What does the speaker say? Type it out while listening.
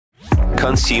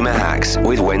Consumer Hacks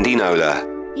with Wendy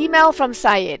Knowler. Email from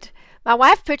Syed. My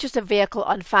wife purchased a vehicle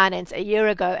on finance a year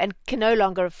ago and can no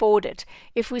longer afford it.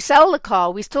 If we sell the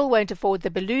car, we still won't afford the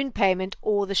balloon payment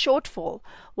or the shortfall.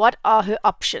 What are her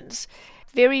options?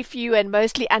 Very few and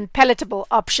mostly unpalatable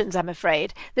options, I'm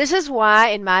afraid. This is why,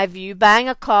 in my view, buying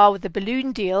a car with a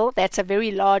balloon deal, that's a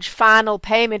very large final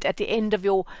payment at the end of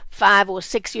your 5 or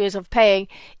 6 years of paying,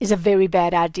 is a very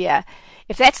bad idea.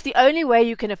 If that's the only way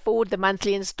you can afford the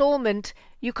monthly installment,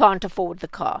 you can't afford the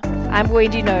car. I'm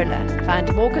Wendy Knowler.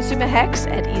 Find more consumer hacks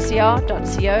at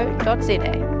ecr.co.za.